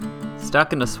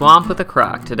stuck in a swamp with a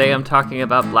croc. Today I'm talking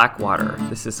about Blackwater.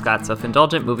 This is Scott's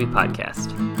Self-Indulgent Movie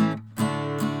Podcast.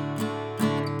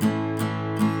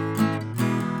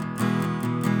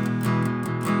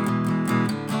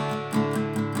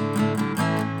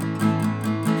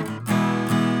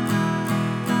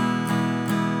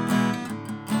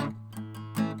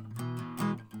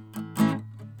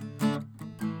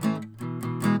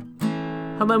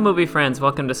 Hello movie friends,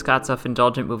 welcome to Scott's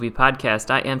Self-Indulgent Movie Podcast.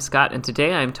 I am Scott, and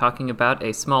today I am talking about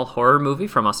a small horror movie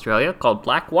from Australia called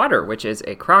Blackwater, which is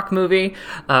a croc movie.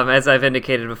 As I've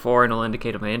indicated before, and will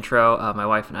indicate in my intro, my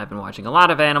wife and I have been watching a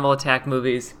lot of animal attack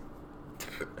movies.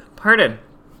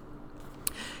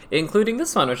 Including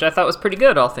this one, which I thought was pretty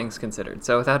good, all things considered.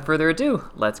 So without further ado,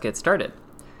 let's get started.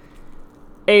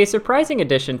 A surprising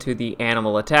addition to the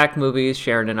animal attack movies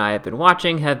Sharon and I have been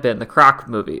watching have been the croc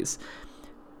movies.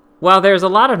 While there's a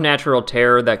lot of natural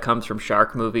terror that comes from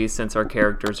shark movies, since our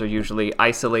characters are usually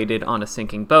isolated on a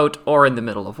sinking boat or in the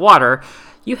middle of water,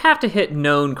 you have to hit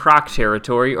known croc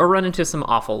territory or run into some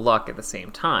awful luck at the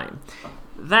same time.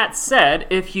 That said,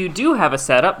 if you do have a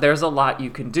setup, there's a lot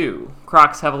you can do.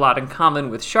 Crocs have a lot in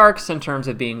common with sharks in terms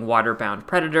of being water-bound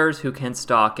predators who can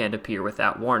stalk and appear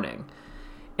without warning.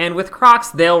 And with crocs,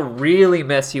 they'll really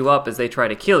mess you up as they try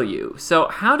to kill you. So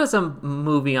how does a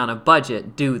movie on a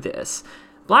budget do this?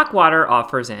 Blackwater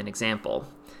offers an example.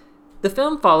 The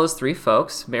film follows three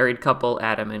folks, married couple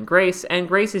Adam and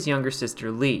Grace's younger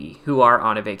sister Lee, who are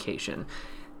on a vacation.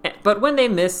 But when they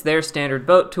miss their standard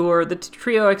boat tour, the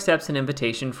trio accepts an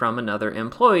invitation from another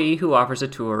employee who offers a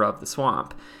tour of the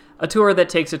swamp. A tour that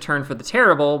takes a turn for the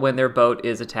terrible when their boat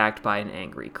is attacked by an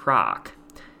angry croc.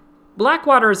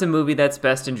 Blackwater is a movie that's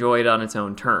best enjoyed on its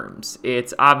own terms.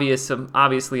 It's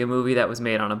obviously a movie that was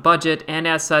made on a budget, and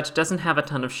as such doesn't have a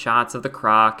ton of shots of the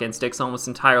croc and sticks almost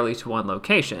entirely to one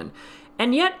location.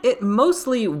 And yet, it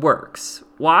mostly works.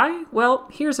 Why? Well,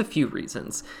 here's a few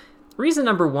reasons. Reason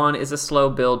number one is a slow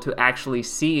build to actually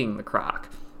seeing the croc.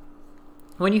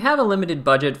 When you have a limited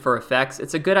budget for effects,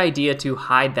 it's a good idea to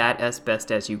hide that as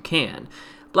best as you can.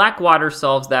 Blackwater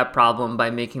solves that problem by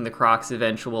making the croc's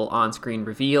eventual on-screen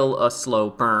reveal a slow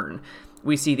burn.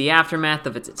 We see the aftermath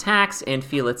of its attacks and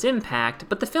feel its impact,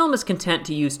 but the film is content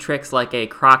to use tricks like a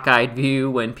croc-eyed view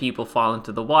when people fall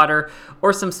into the water,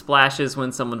 or some splashes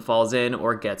when someone falls in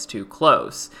or gets too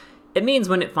close. It means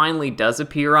when it finally does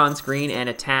appear on screen and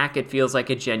attack, it feels like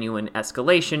a genuine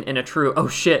escalation and a true oh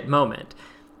shit moment.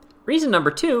 Reason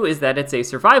number two is that it's a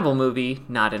survival movie,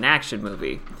 not an action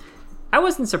movie. I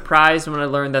wasn't surprised when I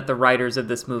learned that the writers of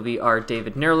this movie are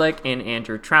David Nerlich and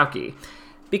Andrew Traucki,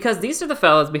 because these are the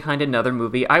fellows behind another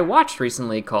movie I watched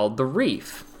recently called The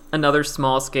Reef, another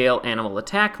small-scale animal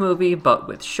attack movie, but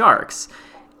with sharks.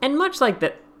 And much like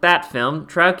that film,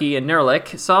 Traucki and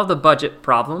Nerlich solved the budget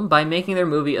problem by making their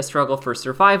movie a struggle for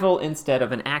survival instead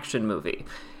of an action movie.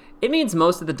 It means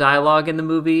most of the dialogue in the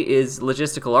movie is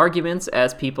logistical arguments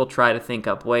as people try to think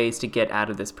up ways to get out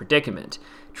of this predicament.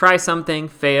 Try something,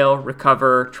 fail,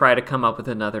 recover, try to come up with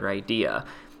another idea.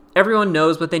 Everyone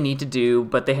knows what they need to do,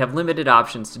 but they have limited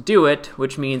options to do it,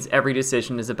 which means every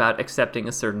decision is about accepting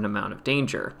a certain amount of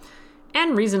danger.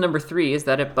 And reason number three is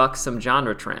that it bucks some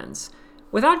genre trends.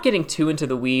 Without getting too into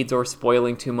the weeds or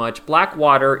spoiling too much,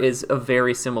 Blackwater is a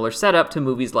very similar setup to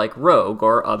movies like Rogue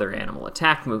or other animal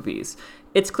attack movies.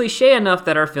 It's cliche enough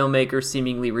that our filmmakers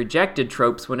seemingly rejected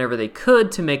tropes whenever they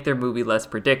could to make their movie less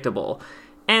predictable.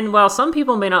 And while some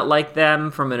people may not like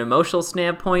them from an emotional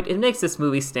standpoint, it makes this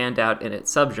movie stand out in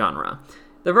its subgenre.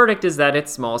 The verdict is that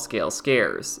it's small-scale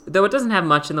scares. Though it doesn't have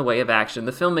much in the way of action,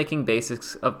 the filmmaking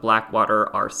basics of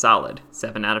Blackwater are solid.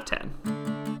 7 out of 10.